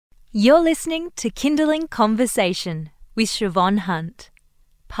You're listening to Kinderling Conversation with Siobhan Hunt,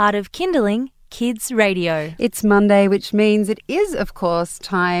 part of Kinderling Kids Radio. It's Monday, which means it is, of course,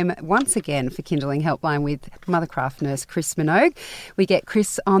 time once again for Kinderling Helpline with Mothercraft Nurse Chris Minogue. We get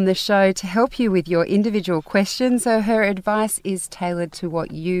Chris on the show to help you with your individual questions, so her advice is tailored to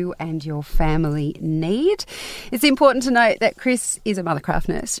what you and your family need. It's important to note that Chris is a Mothercraft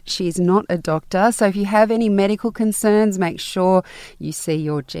nurse. She's not a doctor, so if you have any medical concerns, make sure you see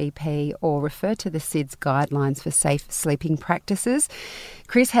your GP or refer to the SIDS guidelines for safe sleeping practices.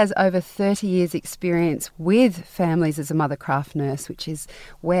 Chris has over 30 years experience with families as a Mothercraft nurse, which is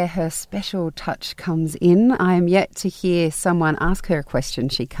where her special touch comes in. I am yet to hear someone ask her a question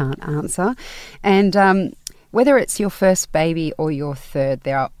she can't answer. And whether it's your first baby or your third,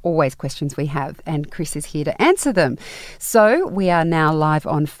 there are always questions we have, and Chris is here to answer them. So we are now live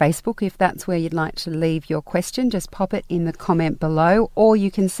on Facebook. If that's where you'd like to leave your question, just pop it in the comment below, or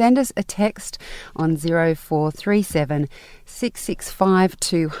you can send us a text on 0437 665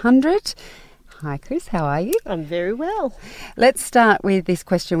 200. Hi, Chris. How are you? I'm very well. Let's start with this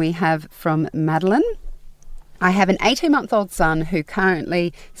question we have from Madeline. I have an 18-month-old son who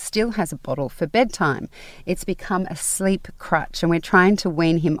currently still has a bottle for bedtime. It's become a sleep crutch and we're trying to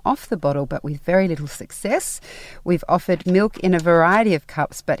wean him off the bottle, but with very little success. We've offered milk in a variety of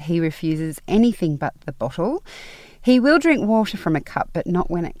cups, but he refuses anything but the bottle. He will drink water from a cup, but not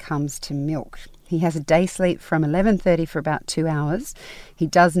when it comes to milk. He has a day sleep from 11:30 for about 2 hours. He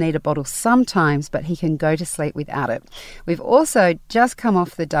does need a bottle sometimes, but he can go to sleep without it. We've also just come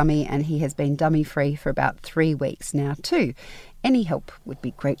off the dummy and he has been dummy-free for about 3 weeks now too. Any help would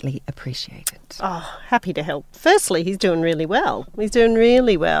be greatly appreciated. Oh, happy to help. Firstly, he's doing really well. He's doing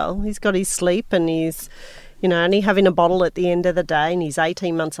really well. He's got his sleep and he's, only having a bottle at the end of the day, and he's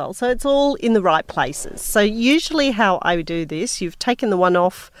 18 months old. So it's all in the right places. So usually how I would do this, you've taken the one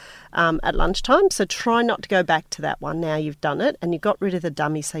off at lunchtime, so try not to go back to that one now you've done it, and you've got rid of the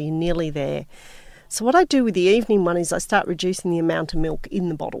dummy, so you're nearly there. So what I do with the evening one is I start reducing the amount of milk in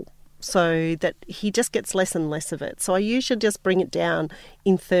the bottle so that he just gets less and less of it. So I usually just bring it down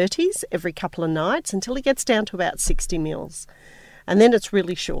in 30s every couple of nights until he gets down to about 60 mils. And then it's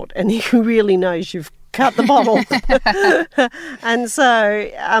really short and he really knows you've cut the bottle. And so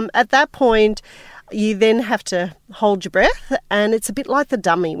at that point, you then have to hold your breath, and it's a bit like the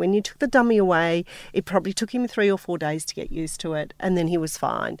dummy. When you took the dummy away, it probably took him 3 or 4 days to get used to it, and then he was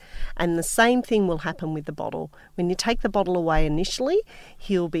fine. And the same thing will happen with the bottle. When you take the bottle away initially,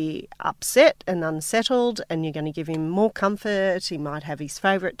 he'll be upset and unsettled, and you're going to give him more comfort. He might have his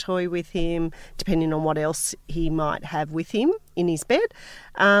favourite toy with him, depending on what else he might have with him in his bed.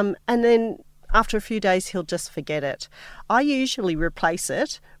 And then after a few days, he'll just forget it. I usually replace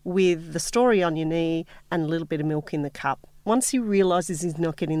it with the story on your knee and a little bit of milk in the cup. Once he realises he's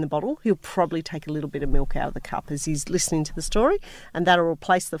not getting the bottle, he'll probably take a little bit of milk out of the cup as he's listening to the story, and that'll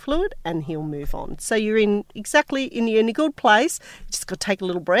replace the fluid and he'll move on. So you're in a good place. You just got to take a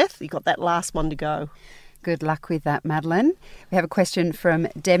little breath. You've got that last one to go. Good luck with that, Madeline. We have a question from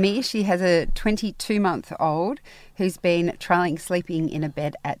Demi. She has a 22-month-old who's been trialling sleeping in a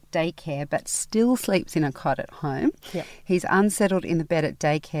bed at daycare but still sleeps in a cot at home. Yep. He's unsettled in the bed at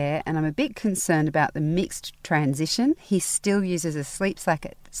daycare and I'm a bit concerned about the mixed transition. He still uses a sleep sack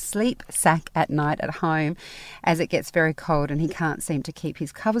at night at home as it gets very cold and he can't seem to keep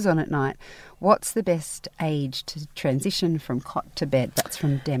his covers on at night. What's the best age to transition from cot to bed? That's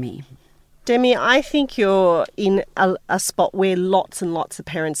from Demi. Demi, I think you're in a spot where lots and lots of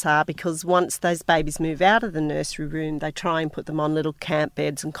parents are, because once those babies move out of the nursery room, they try and put them on little camp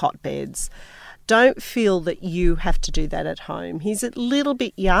beds and cot beds. Don't feel that you have to do that at home. He's a little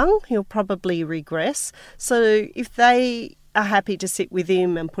bit young. He'll probably regress. So if they are happy to sit with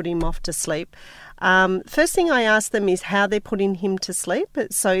him and put him off to sleep, first thing I ask them is how they're putting him to sleep.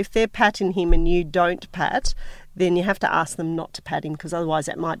 So if they're patting him and you don't pat, then you have to ask them not to pat him, because otherwise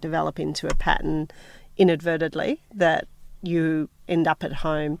that might develop into a pattern inadvertently that you end up at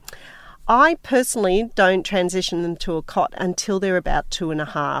home. I personally don't transition them to a cot until they're about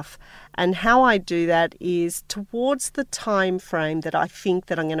 2.5. And how I do that is towards the time frame that I think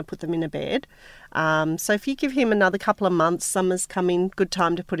that I'm going to put them in a bed. So if you give him another couple of months, summer's coming, good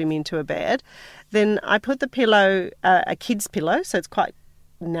time to put him into a bed, then I put the pillow, a kid's pillow, so it's quite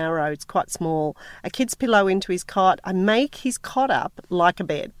narrow, it's quite small, a kid's pillow into his cot. I make his cot up like a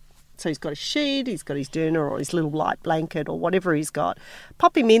bed. So he's got a sheet, he's got his doona or his little light blanket or whatever he's got.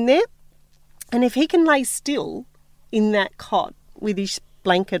 Pop him in there, and if he can lay still in that cot with his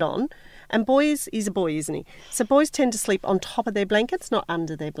blanket on, and boys, he's a boy, isn't he? So boys tend to sleep on top of their blankets, not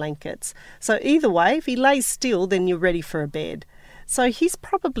under their blankets. So either way, if he lays still, then you're ready for a bed. So he's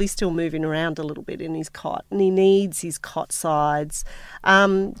probably still moving around a little bit in his cot, and he needs his cot sides.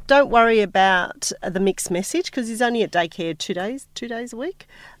 Don't worry about the mixed message because he's only at daycare 2 days a week.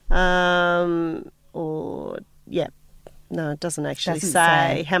 No, it doesn't actually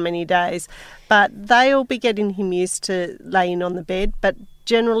say how many days. But they'll be getting him used to laying on the bed. But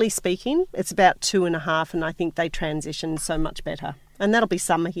generally speaking, it's about 2.5, and I think they transition so much better. And that'll be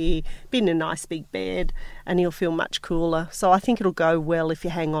summer here, be in a nice big bed, and he'll feel much cooler. So I think it'll go well if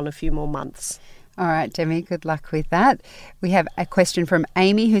you hang on a few more months. All right, Demi, good luck with that. We have a question from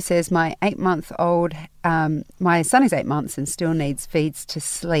Amy who says, my son is 8 months and still needs feeds to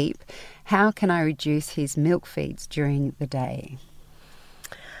sleep. How can I reduce his milk feeds during the day?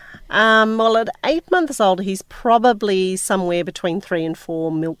 Well, at 8 months old, he's probably somewhere between 3 and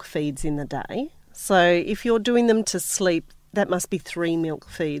 4 milk feeds in the day. So if you're doing them to sleep, that must be 3 milk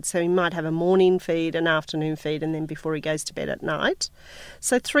feeds. So he might have a morning feed, an afternoon feed, and then before he goes to bed at night.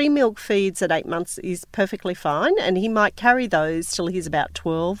 So 3 milk feeds at 8 months is perfectly fine, and he might carry those till he's about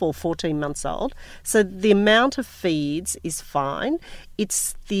 12 or 14 months old. So the amount of feeds is fine.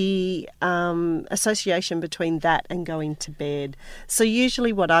 It's the association between that and going to bed. So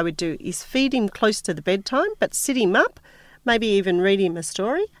usually what I would do is feed him close to the bedtime, but sit him up, maybe even read him a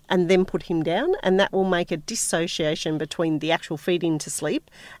story and then put him down, and that will make a dissociation between the actual feeding to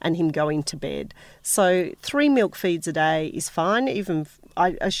sleep and him going to bed. So 3 milk feeds a day is fine. Even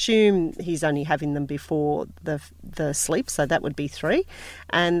I assume he's only having them before the sleep, so that would be 3.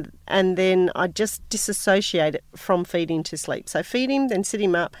 And then I just disassociate it from feeding to sleep. So feed him, then sit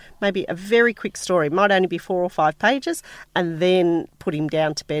him up, maybe a very quick story, might only be 4 or 5 pages, and then put him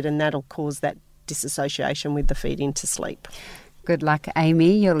down to bed, and that'll cause that disassociation with the feeding to sleep. Good luck,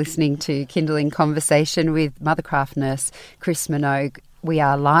 Amy. You're listening to Kinderling Conversation with Mothercraft Nurse Chris Minogue. We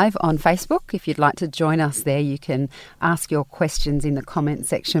are live on Facebook. If you'd like to join us there, you can ask your questions in the comment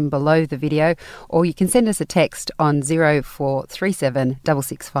section below the video, or you can send us a text on 0437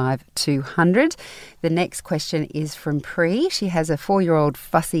 665 200. The next question is from Pri. She has a 4-year-old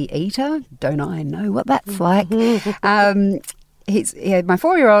fussy eater. Don't I know what that's like? My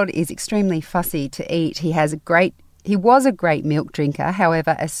 4-year-old is extremely fussy to eat. He was a great milk drinker.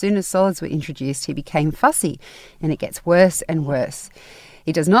 However, as soon as solids were introduced, he became fussy, and it gets worse and worse.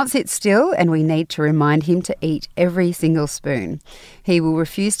 He does not sit still, and we need to remind him to eat every single spoon. He will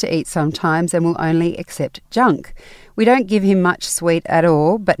refuse to eat sometimes and will only accept junk. We don't give him much sweet at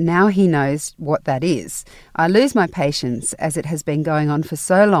all, but now he knows what that is. I lose my patience as it has been going on for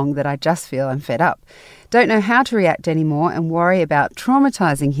so long that I just feel I'm fed up. Don't know how to react anymore and worry about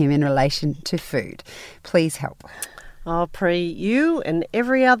traumatising him in relation to food. Please help. Oh, Pri, you and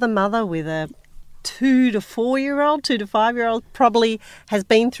every other mother with a 2 to 4-year-old, 2 to 5-year-old probably has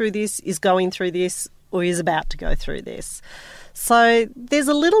been through this, is going through this, or is about to go through this. So there's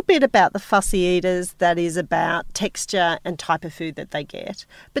a little bit about the fussy eaters that is about texture and type of food that they get.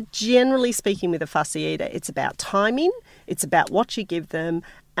 But generally speaking with a fussy eater, it's about timing, it's about what you give them,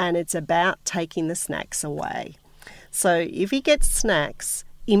 and it's about taking the snacks away. So if he gets snacks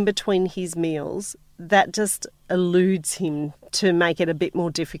in between his meals, that just eludes him to make it a bit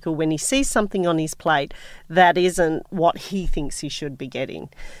more difficult when he sees something on his plate that isn't what he thinks he should be getting.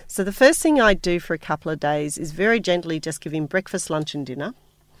 So the first thing I do for a couple of days is very gently just give him breakfast, lunch and dinner.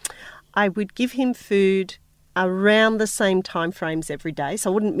 I would give him food around the same time frames every day, so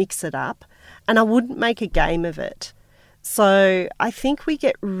I wouldn't mix it up, and I wouldn't make a game of it. So I think we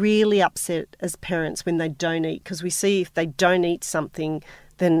get really upset as parents when they don't eat, because we see if they don't eat something,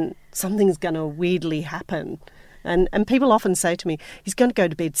 then something's going to weirdly happen. And people often say to me, he's going to go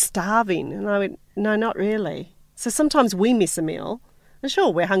to bed starving. And I went, no, not really. So sometimes we miss a meal. And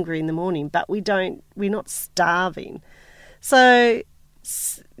sure, we're hungry in the morning, but we're not starving. So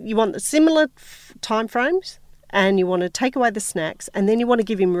you want the similar time frames, and you want to take away the snacks, and then you want to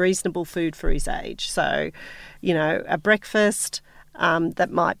give him reasonable food for his age. So, a breakfast that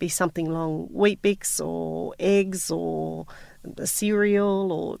might be something along Wheat Bix or eggs or a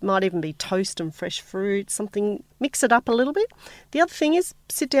cereal, or it might even be toast and fresh fruit, something, mix it up a little bit. The other thing is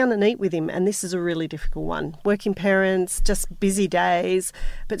sit down and eat with him, and this is a really difficult one. Working parents, just busy days,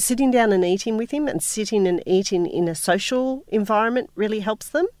 but sitting down and eating with him and sitting and eating in a social environment really helps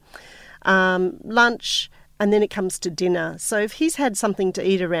them. Lunch, and then it comes to dinner. So if he's had something to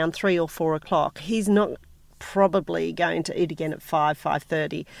eat around 3 or 4 o'clock, he's not probably going to eat again at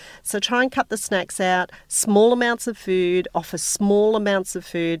 5:30. So try and cut the snacks out, small amounts of food, offer small amounts of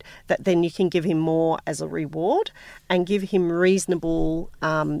food that then you can give him more as a reward, and give him reasonable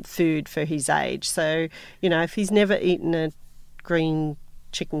food for his age. So, if he's never eaten a green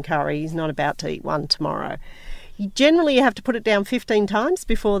chicken curry, he's not about to eat one tomorrow. Generally, you have to put it down 15 times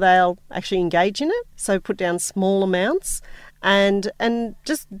before they'll actually engage in it. So put down small amounts and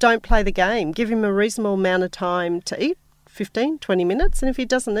just don't play the game. Give him a reasonable amount of time to eat, 15, 20 minutes. And if he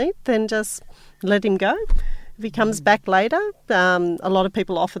doesn't eat, then just let him go. If he comes back later, a lot of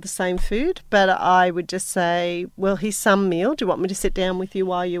people offer the same food, but I would just say, well, here's some meal. Do you want me to sit down with you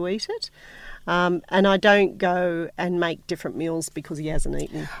while you eat it? And I don't go and make different meals because he hasn't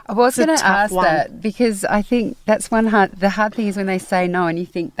eaten. I was going to ask that because I think that's the hard thing is when they say no and you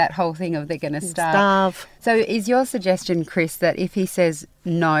think that whole thing of they're going to starve. So is your suggestion, Chris, that if he says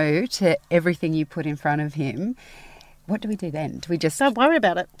no to everything you put in front of him, what do we do then? Do we just... Don't worry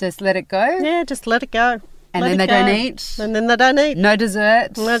about it. Just let it go? Yeah, just let it go. And then they don't eat? And then they don't eat. No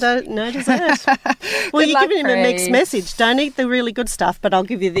dessert? No dessert. Well, you're giving him a mixed message. Don't eat the really good stuff, but I'll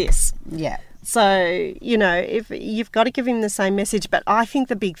give you this. Yeah. So, you know, if you've got to give him the same message. But I think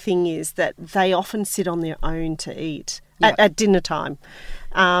the big thing is that they often sit on their own to eat at dinner time.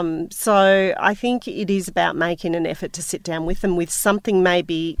 So I think it is about making an effort to sit down with them with something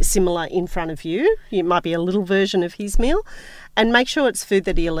maybe similar in front of you. It might be a little version of his meal. And make sure it's food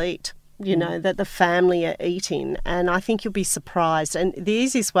that he'll eat. You know, that the family are eating. And I think you'll be surprised. And the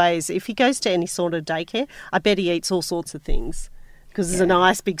easiest way is if he goes to any sort of daycare, I bet he eats all sorts of things because it's a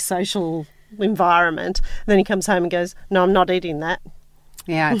nice big social environment. And then he comes home and goes, no, I'm not eating that.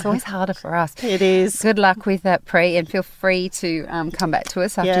 Yeah, it's always harder for us. It is. Good luck with that, Pre, and feel free to come back to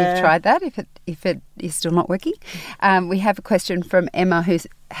us after you've tried that if it is still not working. We have a question from Emma who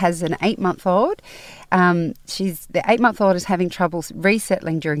has an 8-month-old. The 8-month-old is having trouble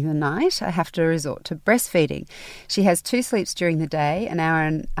resettling during the night. I have to resort to breastfeeding. She has 2 sleeps during the day,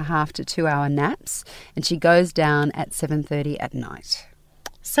 1.5 hour to 2 hour naps, and she goes down at 7:30 at night.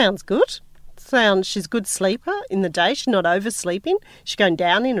 Sounds good. She's a good sleeper in the day. She's not oversleeping. She's going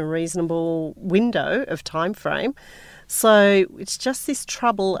down in a reasonable window of time frame. So it's just this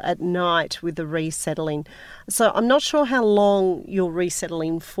trouble at night with the resettling. So I'm not sure how long you're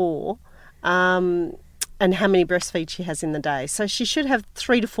resettling for and how many breastfeeds she has in the day. So she should have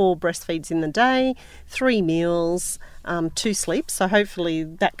 3 to 4 breastfeeds in the day, 3 meals, 2 sleeps. So hopefully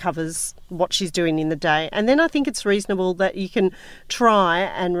that covers what she's doing in the day. And then I think it's reasonable that you can try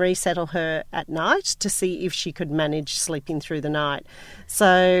and resettle her at night to see if she could manage sleeping through the night.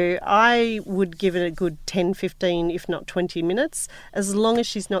 So I would give it a good 10, 15, if not 20 minutes, as long as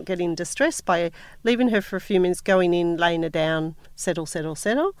she's not getting distressed by leaving her for a few minutes, going in, laying her down, settle.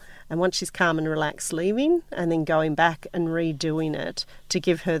 And once she's calm and relaxed, leaving and then going back and redoing it to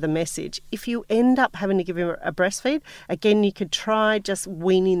give her the message. If you end up having to give her a breastfeed, again, you could try just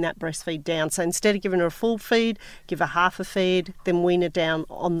weaning that breastfeed down. So instead of giving her a full feed, give her half a feed, then wean her down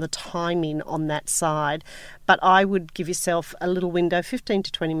on the timing on that side. But I would give yourself a little window, 15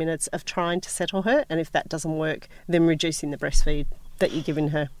 to 20 minutes of trying to settle her. And if that doesn't work, then reducing the breastfeed that you're giving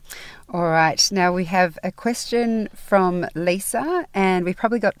her. All right. Now we have a question from Lisa, and we've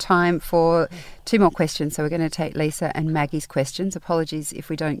probably got time for 2 more questions. So we're going to take Lisa and Maggie's questions. Apologies if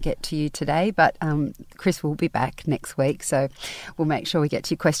we don't get to you today, but Chris will be back next week, so we'll make sure we get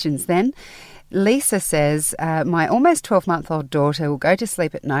to your questions then. Lisa says, my almost 12-month-old daughter will go to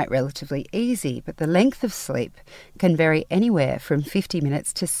sleep at night relatively easy, but the length of sleep can vary anywhere from 50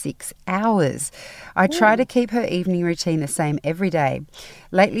 minutes to 6 hours. I try to keep her evening routine the same every day.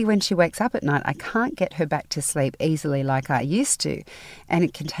 Lately, when she wakes up at night, I can't get her back to sleep easily like I used to, and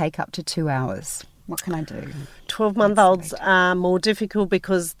it can take up to 2 hours. What can I do? 12-month-olds are more difficult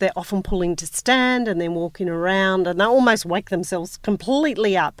because they're often pulling to stand and then walking around, and they almost wake themselves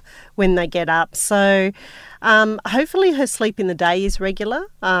completely up when they get up. So hopefully her sleep in the day is regular.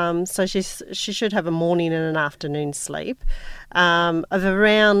 So she should have a morning and an afternoon sleep of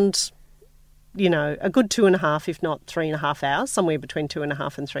around, you know, a good 2.5, if not 3.5 hours, somewhere between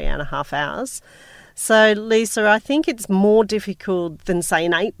 2.5 and 3.5 hours. So, Lisa, I think it's more difficult than, say,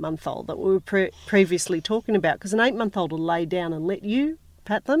 an 8-month-old that we were previously talking about, because an 8-month-old will lay down and let you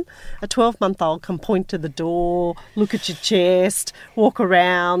pat them. A 12-month-old can point to the door, look at your chest, walk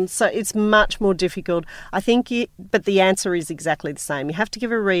around. So it's much more difficult. I think, but the answer is exactly the same. You have to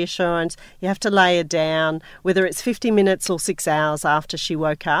give her reassurance. You have to lay her down, whether it's 50 minutes or 6 hours after she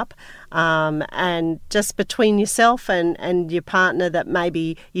woke up. And just between yourself and your partner, that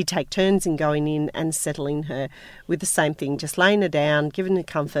maybe you take turns in going in and settling her with the same thing, just laying her down, giving her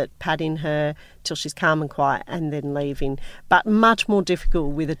comfort, patting her till she's calm and quiet, and then leaving. But much more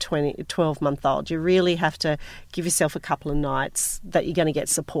difficult with a 12-month-old. You really have to give yourself a couple of nights that you're going to get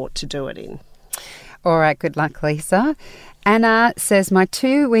support to do it in. All right, good luck, Lisa. Anna says, my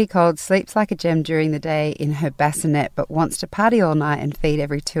 2-week-old sleeps like a gem during the day in her bassinet but wants to party all night and feed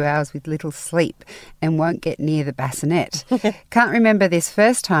every 2 hours with little sleep and won't get near the bassinet. Can't remember this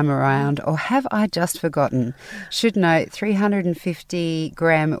first time around, or have I just forgotten? Should note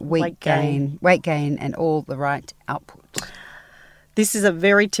 350-gram weight gain and all the right output. This is a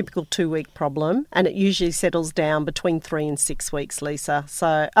very typical 2-week problem, and it usually settles down between 3 and 6 weeks, Lisa.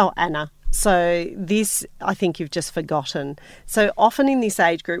 Anna. So this, I think you've just forgotten. So often in this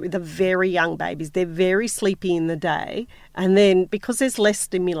age group with the very young babies, they're very sleepy in the day, and then because there's less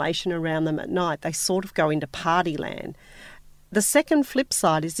stimulation around them at night, they sort of go into party land. The second flip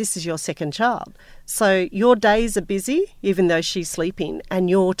side is this is your second child. So your days are busy, even though she's sleeping, and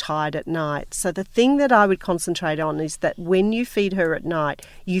you're tired at night. So the thing that I would concentrate on is that when you feed her at night,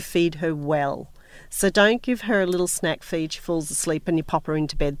 you feed her well. So don't give her a little snack feed, she falls asleep and you pop her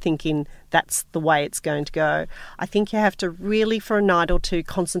into bed thinking that's the way it's going to go. I think you have to really, for a night or two,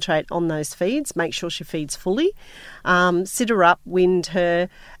 concentrate on those feeds, make sure she feeds fully, sit her up, wind her,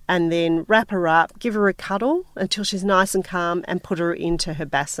 and then wrap her up, give her a cuddle until she's nice and calm and put her into her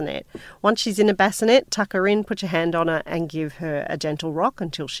bassinet. Once she's in a bassinet, tuck her in, put your hand on her and give her a gentle rock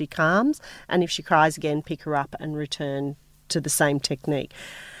until she calms. And if she cries again, pick her up and return to the same technique.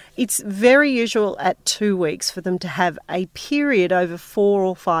 It's very usual at 2 weeks for them to have a period over 4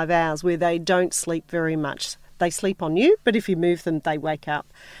 or 5 hours where they don't sleep very much. They sleep on you, but if you move them, they wake up.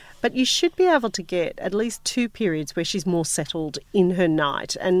 But you should be able to get at least 2 periods where she's more settled in her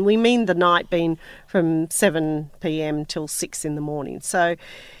night. And we mean the night being from 7 p.m. till 6 in the morning. So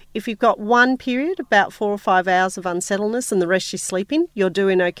if you've got one period, about 4 or 5 hours of unsettledness and the rest she's sleeping, you're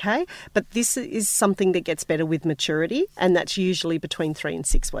doing okay. But this is something that gets better with maturity, and that's usually between 3 and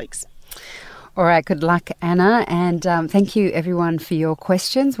 6 weeks. All right, good luck, Anna, and thank you, everyone, for your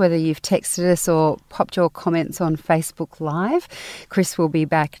questions, whether you've texted us or popped your comments on Facebook Live. Chris will be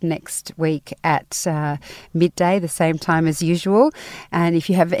back next week at midday, the same time as usual. And if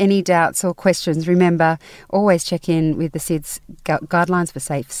you have any doubts or questions, remember, always check in with the SIDS guidelines for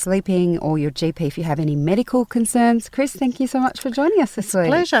safe sleeping or your GP if you have any medical concerns. Chris, thank you so much for joining us this week.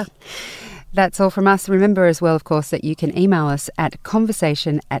 Pleasure. That's all from us. Remember as well, of course, that you can email us at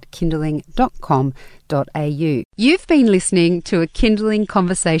conversation@kinderling.com.au. You've been listening to a Kinderling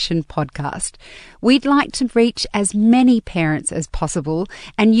Conversation podcast. We'd like to reach as many parents as possible,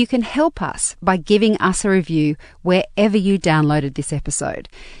 and you can help us by giving us a review wherever you downloaded this episode.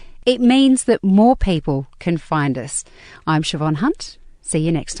 It means that more people can find us. I'm Siobhan Hunt. See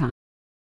you next time.